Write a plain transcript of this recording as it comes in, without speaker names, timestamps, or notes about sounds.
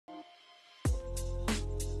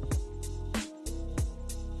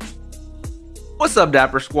What's up,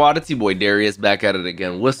 Dapper Squad? It's your boy Darius back at it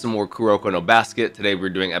again with some more Kuroko no Basket. Today we're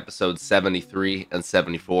doing episodes 73 and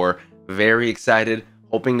 74. Very excited,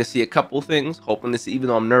 hoping to see a couple things, hoping to see, even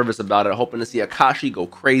though I'm nervous about it, hoping to see Akashi go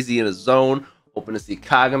crazy in his zone, hoping to see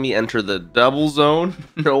Kagami enter the double zone.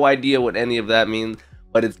 No idea what any of that means,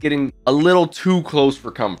 but it's getting a little too close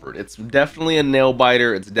for comfort. It's definitely a nail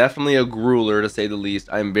biter, it's definitely a grueler to say the least.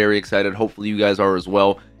 I'm very excited, hopefully you guys are as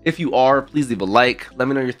well. If you are, please leave a like. Let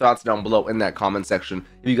me know your thoughts down below in that comment section.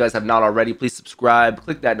 If you guys have not already, please subscribe.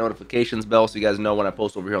 Click that notifications bell so you guys know when I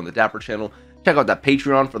post over here on the Dapper channel. Check out that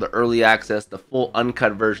Patreon for the early access, the full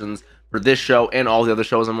uncut versions for this show and all the other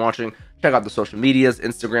shows I'm watching. Check out the social medias,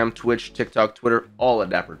 Instagram, Twitch, TikTok, Twitter, all at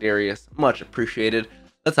DapperDarius. Much appreciated.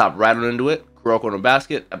 Let's hop right on into it. Kuroko no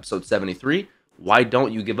Basket, episode 73. Why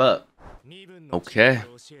don't you give up? Okay,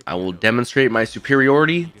 I will demonstrate my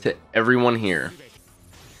superiority to everyone here.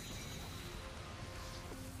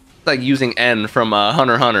 It's like using N from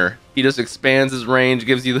Hunter x Hunter. He just expands his range,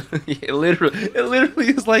 gives you the, it literally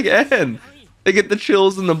is like N. They get the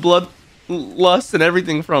chills and the blood lust and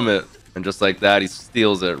everything from it. And just like that, he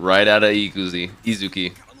steals it right out of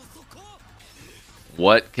Izuki.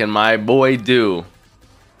 What can my boy do?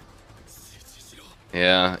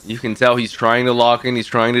 Yeah, you can tell he's trying to lock in, he's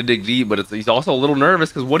trying to dig deep, but he's also a little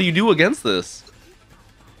nervous because what do you do against this?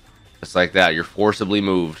 Just like that, you're forcibly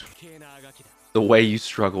moved. The way you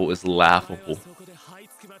struggle is laughable.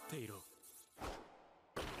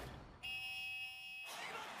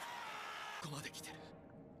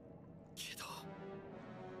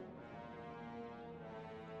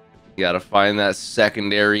 You gotta find that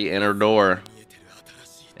secondary inner door.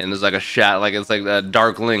 And there's like a it's like that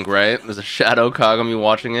Dark Link, right? There's a shadow Kagami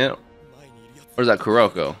watching it. Or is that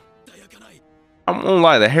Kuroko? I won't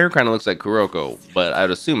lie, the hair kind of looks like Kuroko, but I'd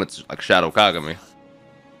assume it's like Shadow Kagami.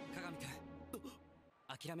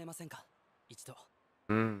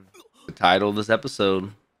 The title of this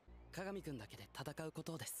episode.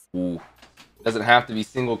 Ooh. Doesn't have to be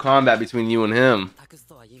single combat between you and him.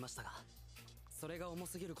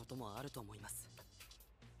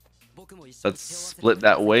 Let's split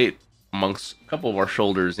that weight amongst a couple of our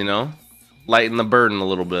shoulders, you know? Lighten the burden a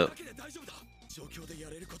little bit.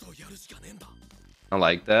 I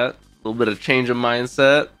like that. A little bit of change of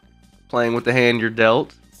mindset. Playing with the hand you're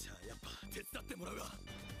dealt.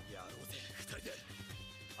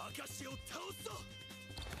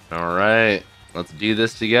 Alright, let's do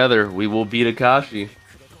this together. We will beat Akashi.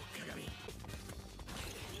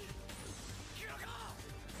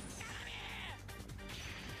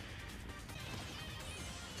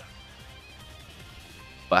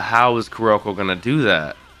 But how is Kuroko gonna do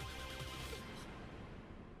that?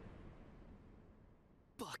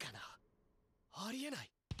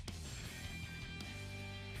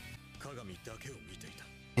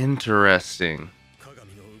 Interesting.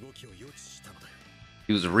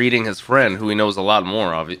 He was reading his friend, who he knows a lot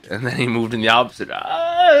more of, and then he moved in the opposite.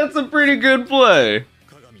 Ah, that's a pretty good play.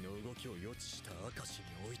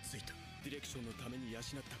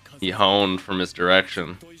 He honed from his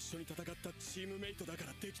direction.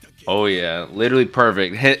 Oh yeah, literally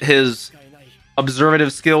perfect. His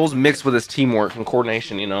observative skills mixed with his teamwork and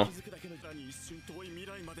coordination, you know.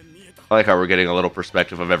 I like how we're getting a little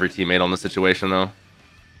perspective of every teammate on the situation, though.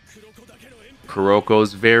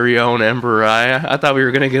 Kuroko's very own Emperor. I thought we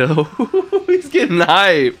were gonna get. He's getting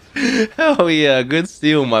hype. Hell yeah, good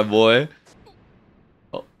steal, my boy.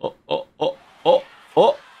 Oh.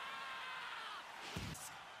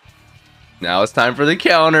 Now it's time for the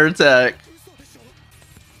counter attack.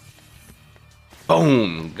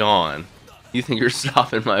 Boom, gone. You think you're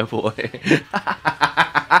stopping my boy?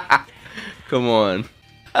 Come on.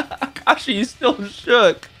 Gosh, he's still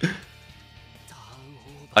shook.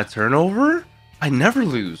 A turnover? I never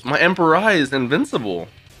lose. My Emperor is invincible.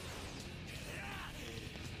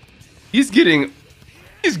 He's getting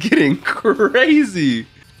crazy.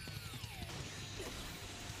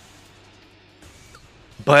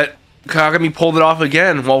 But Kagami pulled it off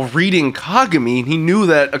again while reading Kagami. He knew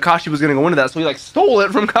that Akashi was gonna go into that, so he like stole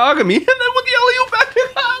it from Kagami and then with the alley-oop back to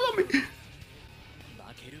Kagami.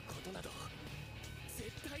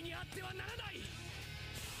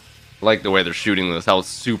 I like the way they're shooting this, how it's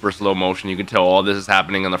super slow motion. You can tell all this is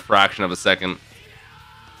happening in a fraction of a second.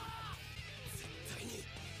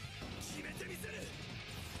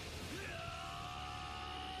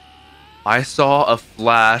 I saw a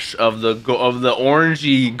flash of the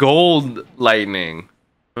orangey gold lightning.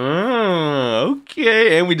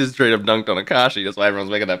 Okay, and we just straight up dunked on Akashi. That's why everyone's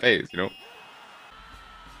making that face, you know.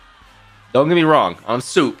 Don't get me wrong, I'm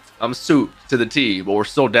souped to the T, but we're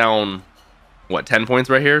still down. What, 10 points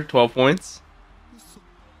right here? 12 points?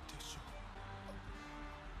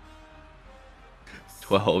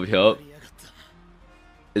 12, yup.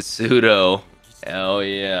 It's pseudo. Hell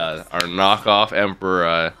yeah. Our knockoff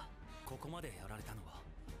Emperor.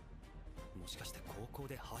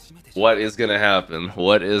 What is gonna happen?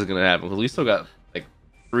 What is gonna happen? Because we still got like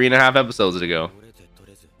 3.5 episodes to go.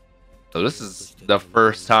 So this is the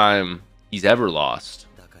first time he's ever lost.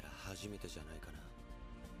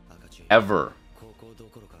 Ever.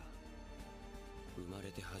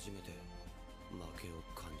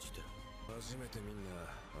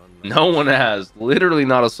 No one has. Literally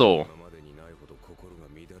not a soul.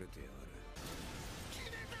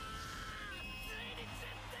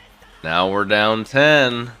 Now we're down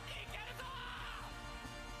 10.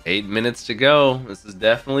 8 minutes to go. This is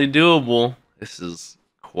definitely doable. This is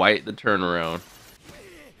quite the turnaround.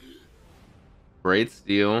 Great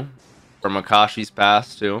steal from Akashi's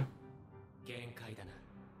pass too.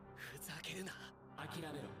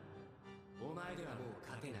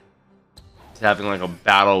 He's having like a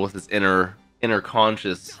battle with his inner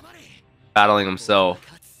conscious, battling himself.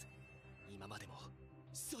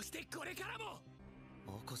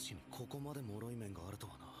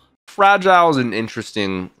 Fragile is an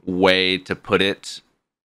interesting way to put it,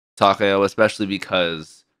 Takeo, especially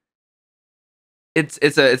because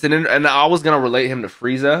and I was gonna relate him to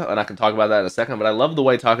Frieza, and I can talk about that in a second. But I love the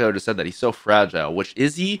way Takeo just said that he's so fragile. Which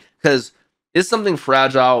is he? Because is something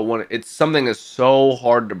fragile when it's something that's so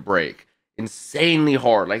hard to break, insanely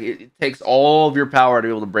hard. Like it takes all of your power to be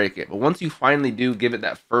able to break it. But once you finally do give it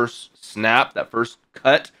that first snap, that first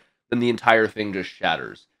cut, then the entire thing just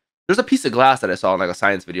shatters. There's a piece of glass that I saw in like a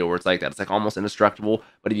science video where it's like that. It's like almost indestructible,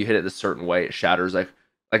 but if you hit it a certain way, it shatters like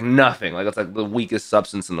nothing. Like it's like the weakest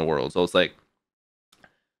substance in the world. So it's like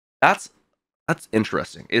that's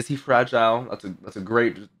interesting. Is he fragile? That's a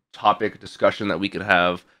great topic discussion that we could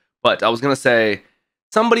have. But I was gonna say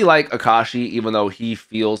somebody like Akashi, even though he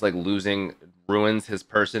feels like losing ruins his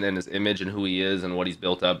person and his image and who he is and what he's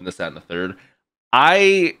built up and this, that, and the third.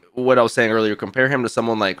 What I was saying earlier, compare him to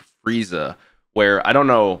someone like Frieza, where I don't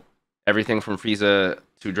know everything from Frieza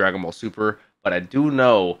to Dragon Ball Super, but I do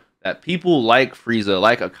know that people like Frieza,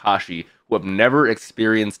 like Akashi, who have never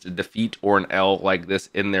experienced a defeat or an L like this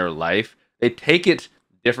in their life, they take it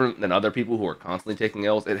different than other people who are constantly taking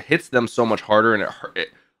L's. It hits them so much harder, and it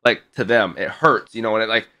like to them, it hurts, you know,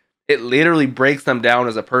 and it literally breaks them down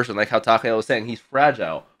as a person, like how Takeo was saying, he's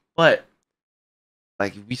fragile. But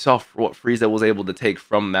like we saw what Frieza was able to take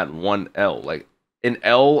from that one L, like an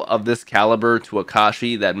L of this caliber to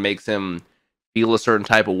Akashi that makes him feel a certain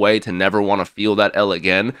type of way to never want to feel that L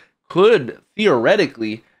again could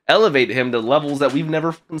theoretically elevate him to levels that we've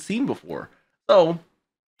never seen before. So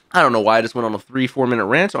I don't know why I just went on a 3-4 minute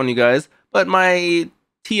rant on you guys, but my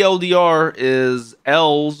TLDR is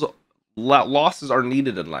losses are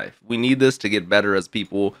needed in life. We need this to get better as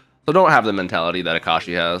people, so don't have the mentality that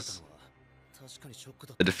Akashi has.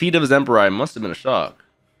 The defeat of his Emperor must have been a shock.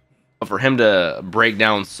 But for him to break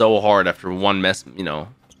down so hard after one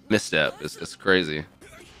misstep is crazy.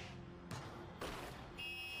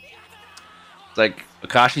 It's like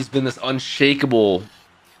Akashi's been this unshakable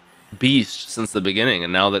beast since the beginning,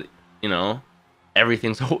 and now that, you know,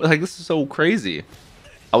 everything's like, this is so crazy.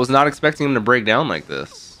 I was not expecting him to break down like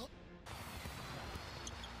this.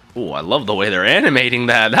 Oh, I love the way they're animating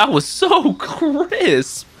that. That was so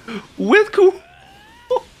crisp. With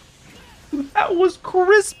that was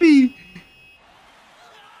crispy.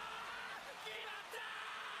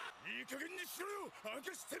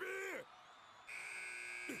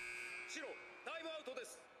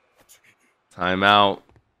 Time out.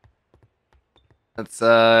 Let's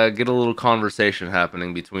get a little conversation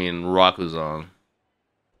happening between Rakuzan.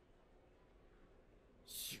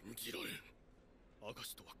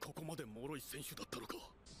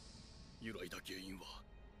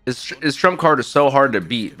 His trump card is so hard to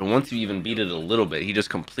beat, but once you even beat it a little bit, he just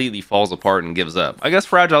completely falls apart and gives up. I guess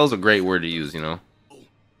fragile is a great word to use, you know?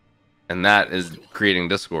 And that is creating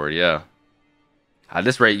discord, yeah. At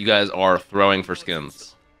this rate, you guys are throwing for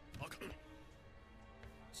skins.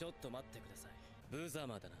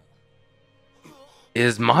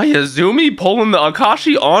 Is Mayuzumi pulling the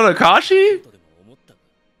Akashi on Akashi?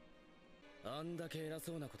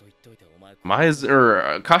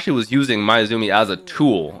 Akashi was using Mayuzumi as a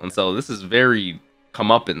tool, and so this is very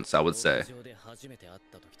comeuppance, I would say.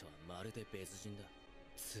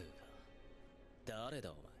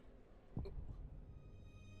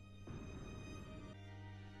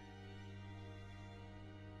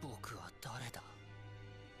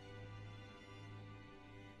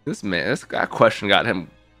 That question got him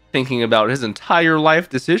thinking about his entire life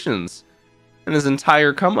decisions and his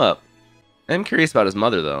entire come up. I'm curious about his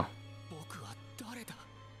mother, though.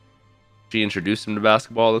 She introduced him to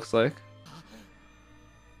basketball, looks like.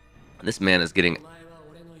 This man is getting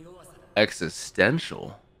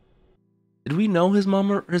existential. Did we know his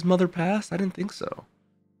mother passed? I didn't think so.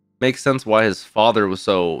 Makes sense why his father was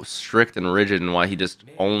so strict and rigid and why he just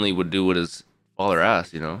only would do what his father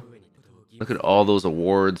asked, you know? Look at all those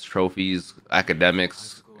awards, trophies,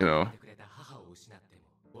 academics, you know?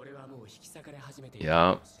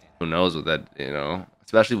 Yeah, who knows what that, you know?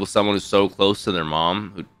 Especially with someone who's so close to their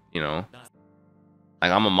mom, who, you know?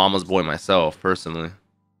 Like, I'm a mama's boy myself, personally.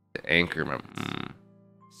 The anchor,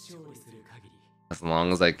 as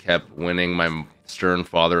long as I kept winning, my stern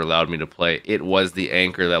father allowed me to play. It was the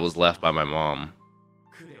anchor that was left by my mom.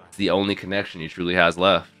 It's the only connection he truly has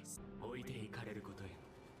left.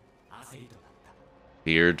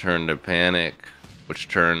 Fear turned to panic, which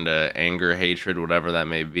turned to anger, hatred, whatever that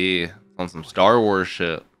may be. On some Star Wars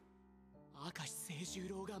shit.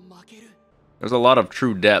 There's a lot of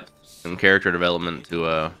true depth and character development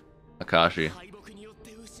to Akashi.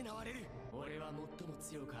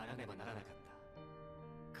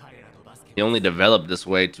 He only developed this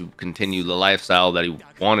way to continue the lifestyle that he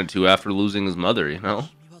wanted to after losing his mother, you know?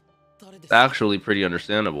 It's actually pretty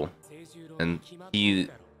understandable. And he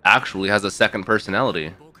actually has a second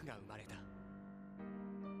personality.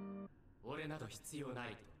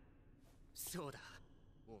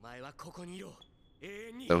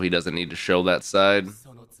 So he doesn't need to show that side.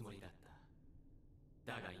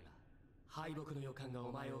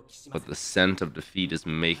 But the scent of defeat is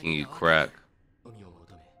making you crack.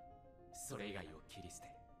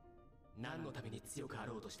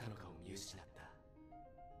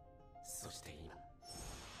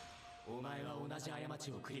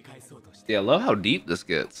 Yeah, I love how deep this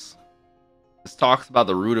gets. This talks about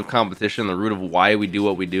the root of competition, the root of why we do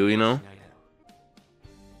what we do, you know?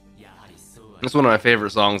 It's one of my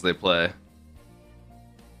favorite songs they play.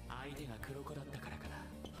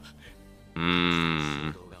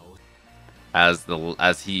 As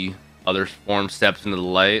other form steps into the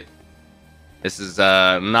light. This is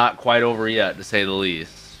not quite over yet, to say the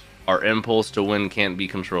least. Our impulse to win can't be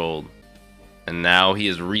controlled. And now he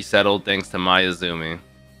is resettled thanks to Mayuzumi.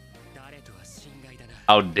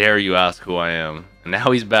 How dare you ask who I am? And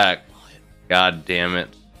now he's back. God damn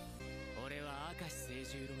it.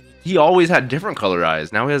 He always had different colored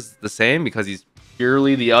eyes. Now he has the same because he's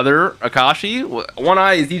purely the other Akashi. One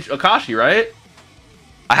eye is each Akashi, right?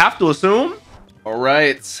 I have to assume. All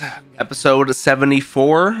right, episode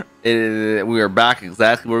 74. We are back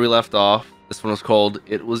exactly where we left off. This one was called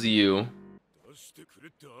 "It Was You."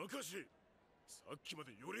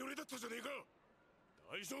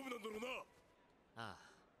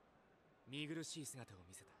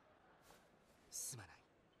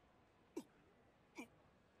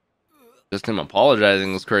 Just him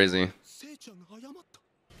apologizing was crazy.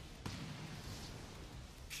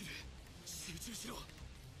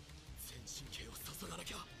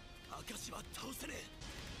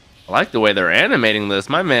 I like the way they're animating this.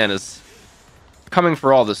 My man is coming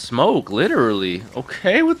for all the smoke, literally.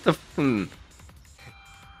 Okay, with the...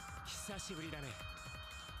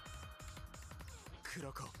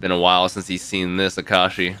 Been a while since he's seen this,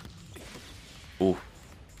 Akashi. Ooh,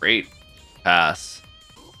 great pass.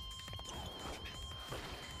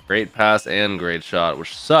 Great pass and great shot,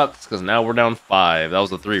 which sucks because now we're down 5. That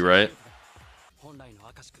was a 3, right?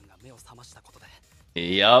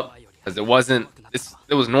 Yup, because it wasn't...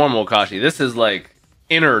 It was normal Akashi. This is like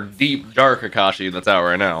inner, deep, dark Akashi that's out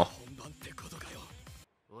right now.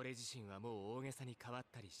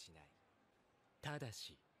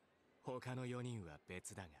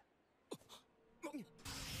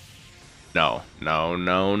 No, no,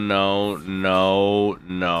 no, no, no,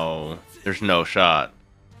 no. There's no shot.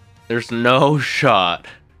 There's no shot.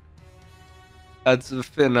 That's a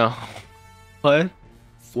finno. What?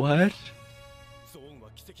 What?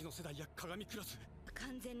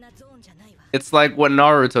 It's like what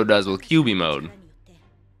Naruto does with QB mode.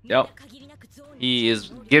 Yep. He is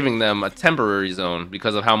giving them a temporary zone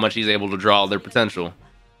because of how much he's able to draw their potential.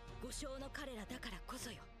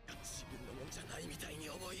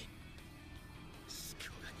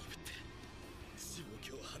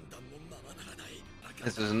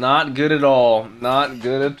 This is not good at all. Not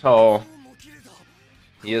good at all.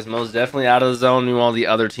 He is most definitely out of the zone, meanwhile the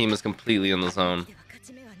other team is completely in the zone.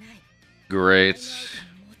 Great.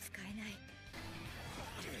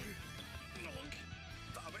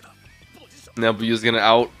 Nebuyu's gonna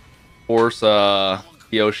out-force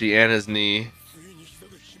Kyoshi and his knee.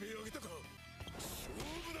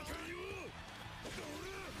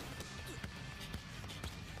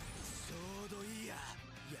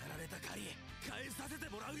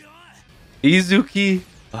 Izuki.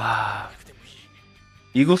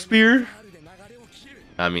 Eagle Spear?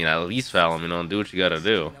 I mean, at least foul him, you know, do what you gotta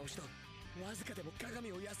do.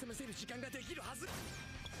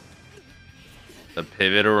 The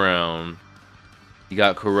pivot around. You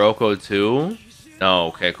got Kuroko too? No,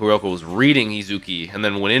 okay, Kuroko was reading Izuki and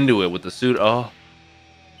then went into it with the suit. Oh.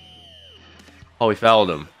 Oh, he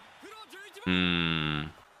fouled him. The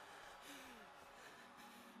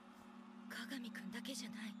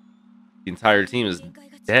entire team is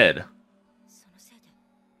dead.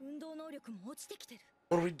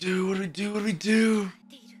 What do we do? What do we do? What do we do?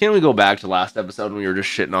 Can't we go back to last episode when we were just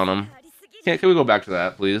shitting on him? Can we go back to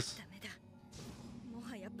that, please?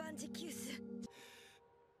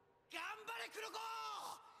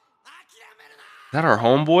 Is that our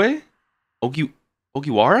homeboy?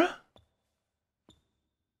 Ogiwara?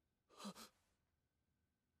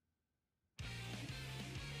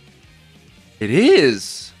 It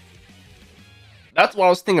is. That's what I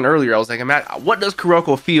was thinking earlier. I was like, Matt, what does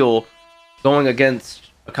Kuroko feel going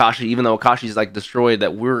against Akashi, even though Akashi's like destroyed,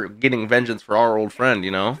 that we're getting vengeance for our old friend,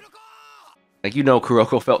 you know? Like, you know,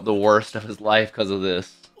 Kuroko felt the worst of his life because of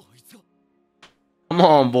this. Come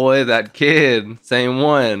on, boy, that kid. Same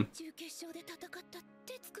one.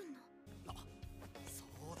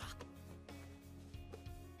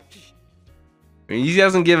 He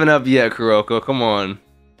hasn't given up yet, Kuroko. Come on.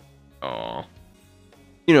 Oh,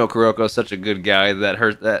 you know, Kuroko's such a good guy that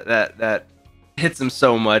that hits him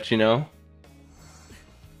so much, you know.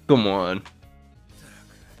 Come on.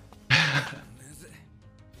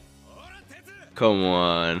 Come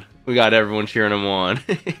on. We got everyone cheering him on.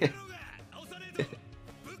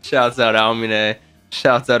 Shouts out Aomine.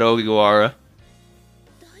 Shouts out Ogiwara.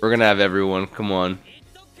 We're gonna have everyone. Come on.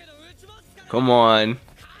 Come on.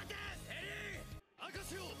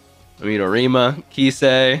 Midorima,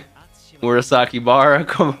 Kisei, Murasaki Bara.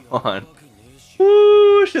 Come on.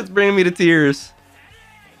 Woo, shit's bringing me to tears.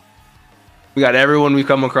 We got everyone we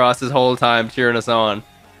come across this whole time cheering us on.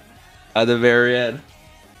 At the very end.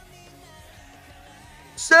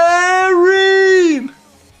 Seirin!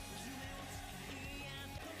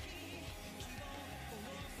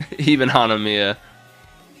 Even Hanamiya.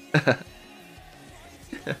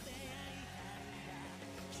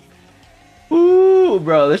 Ooh,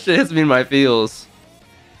 bro, this shit hits me in my feels.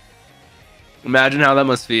 Imagine how that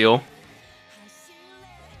must feel.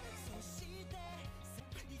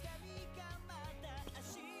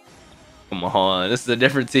 Come on, this is a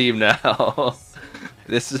different team now.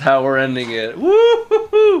 This is how we're ending it.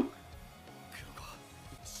 Woo!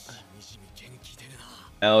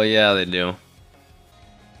 Hell yeah, they do.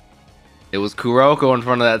 It was Kuroko in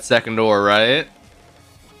front of that second door, right?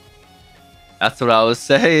 That's what I was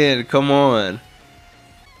saying. Come on.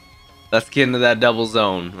 Let's get into that double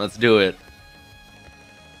zone. Let's do it.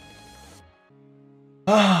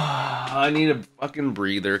 I need a fucking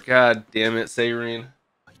breather. God damn it, Seirin.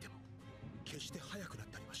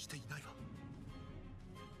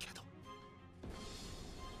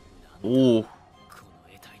 Ooh.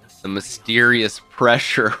 The mysterious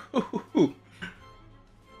pressure.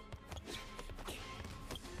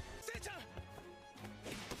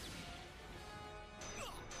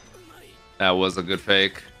 That was a good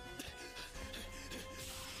fake.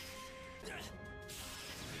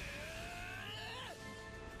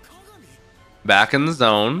 Back in the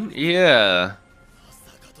zone. Yeah.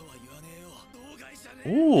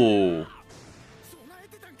 Ooh.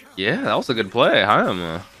 Yeah, that was a good play.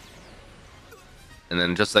 Hayama. And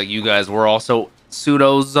then just like you guys, we're also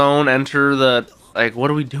pseudo zone. Enter the... Like, what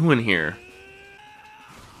are we doing here?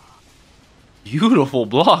 Beautiful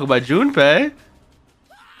block by Junpei.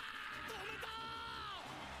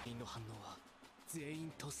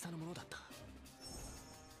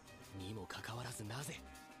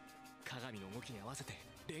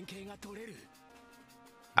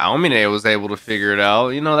 Aomine was able to figure it out.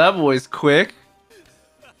 You know, that boy's quick.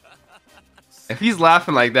 If he's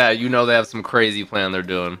laughing like that, you know they have some crazy plan they're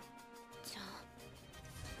doing.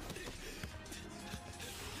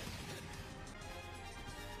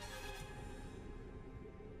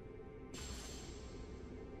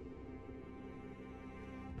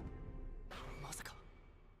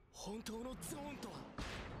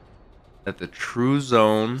 That the true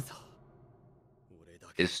zone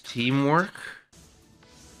is teamwork.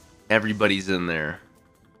 Everybody's in there,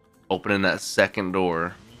 opening that second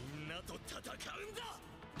door.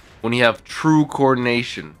 When you have true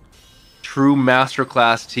coordination, true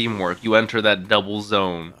masterclass teamwork, you enter that double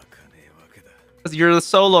zone. Because you're the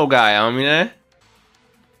solo guy, Aomine.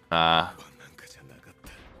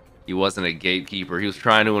 He wasn't a gatekeeper. He was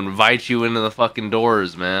trying to invite you into the fucking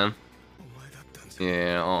doors, man.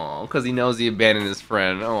 Yeah, oh, because he knows he abandoned his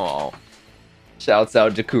friend. Oh. Shouts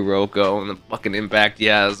out to Kuroko and the fucking impact he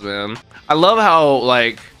has, man. I love how,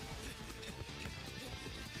 like,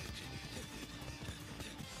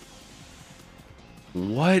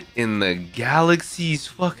 what in the galaxy's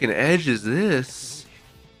fucking edge is this?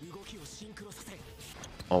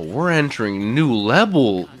 Oh, we're entering new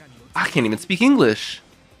level. I can't even speak English.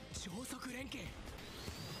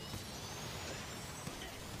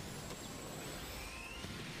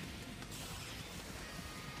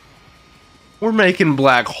 We're making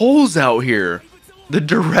black holes out here. The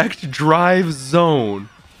direct drive zone.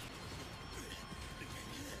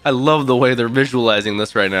 I love the way they're visualizing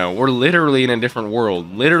this right now. We're literally in a different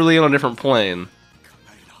world. Literally on a different plane.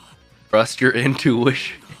 Trust your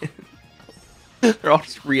intuition. They're all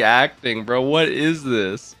just reacting, bro. What is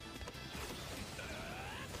this?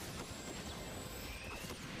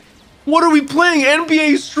 What are we playing?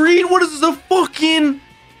 NBA Street? What is this, a fucking...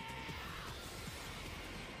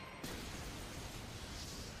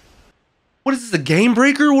 What is this, a game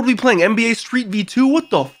breaker? What are we playing? NBA Street V2? What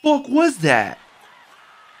the fuck was that?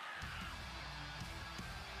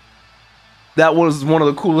 That was one of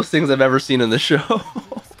the coolest things I've ever seen in the show.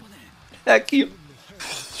 That cute.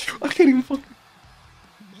 I can't even fucking...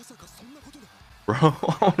 Bro,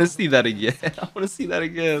 I want to see that again. I want to see that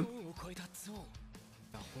again.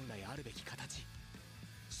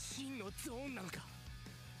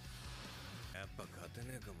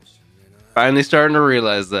 Finally starting to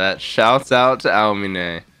realize that. Shouts out to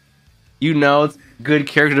Aomine. You know it's good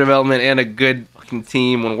character development and a good fucking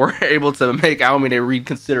team when we're able to make Aomine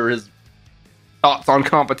reconsider his thoughts on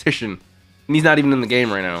competition. And he's not even in the game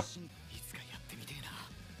right now.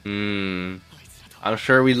 I'm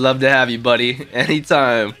sure we'd love to have you, buddy.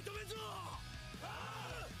 Anytime.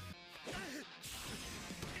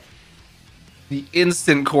 The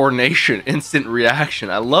instant coordination, instant reaction.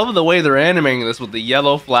 I love the way they're animating this with the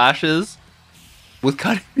yellow flashes. With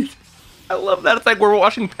cutting. I love that. It's like we're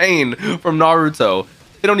watching Pain from Naruto.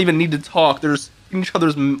 They don't even need to talk. They're just in each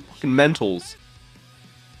other's fucking mentals.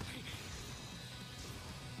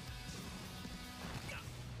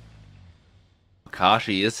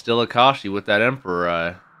 Akashi is still Akashi with that Emperor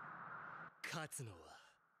eye.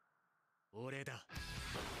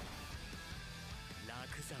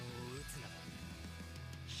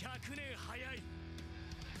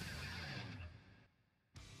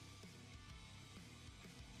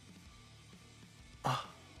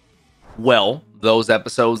 Well, those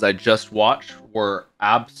episodes I just watched were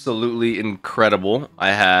absolutely incredible.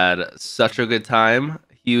 I had such a good time.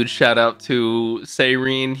 Huge shout out to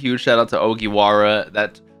Seirin, huge shout out to Ogiwara.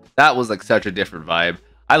 That was like such a different vibe.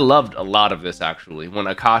 I loved a lot of this actually. When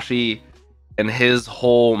Akashi and his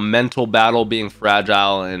whole mental battle being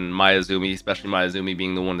fragile, and Mayazumi, especially Mayazumi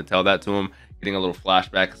being the one to tell that to him, getting a little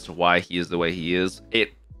flashback as to why he is the way he is.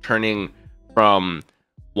 It turning from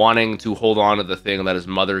wanting to hold on to the thing that his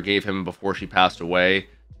mother gave him before she passed away,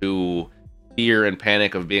 to fear and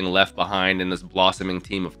panic of being left behind in this blossoming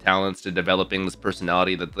team of talents, to developing this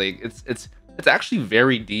personality that it's actually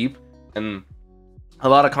very deep and a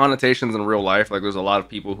lot of connotations in real life. Like there's a lot of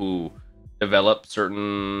people who develop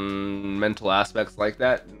certain mental aspects like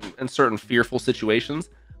that in certain fearful situations,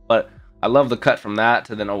 but I love the cut from that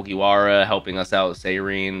to then Ogiwara helping us out,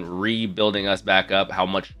 Seirin rebuilding us back up, how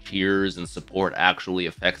much cheers and support actually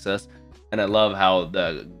affects us. And I love how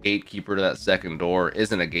the gatekeeper to that second door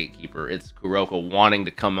isn't a gatekeeper. It's Kuroko wanting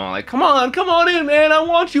to come on, like, come on in, man. I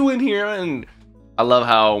want you in here. And I love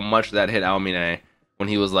how much that hit Aomine when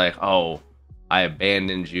he was like, oh, I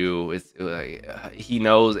abandoned you. It's he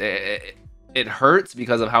knows it hurts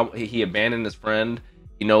because of how he abandoned his friend.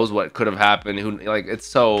 He knows what could have happened.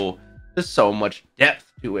 There's so much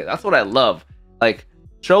depth to it. That's what I love. Like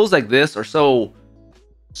shows like this are so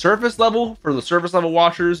surface level for the surface level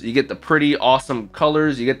watchers. You get the pretty awesome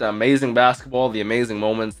colors, you get the amazing basketball, the amazing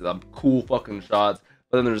moments, the cool fucking shots,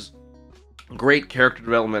 but then there's great character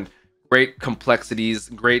development, great complexities,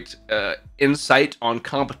 great insight on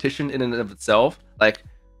competition in and of itself. Like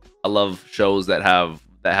I love shows that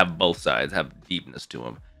have both sides, have deepness to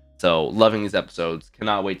them. So loving these episodes.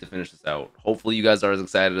 Cannot wait to finish this out. Hopefully you guys are as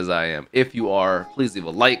excited as I am. If you are, please leave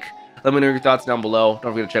a like. Let me know your thoughts down below.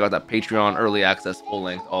 Don't forget to check out that Patreon, early access, full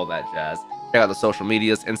length, all that jazz. Check out the social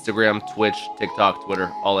medias, Instagram, Twitch, TikTok,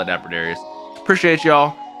 Twitter, all at DapperDarius. Appreciate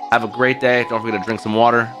y'all. Have a great day. Don't forget to drink some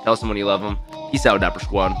water. Tell someone you love them. Peace out, Dapper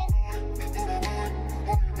Squad.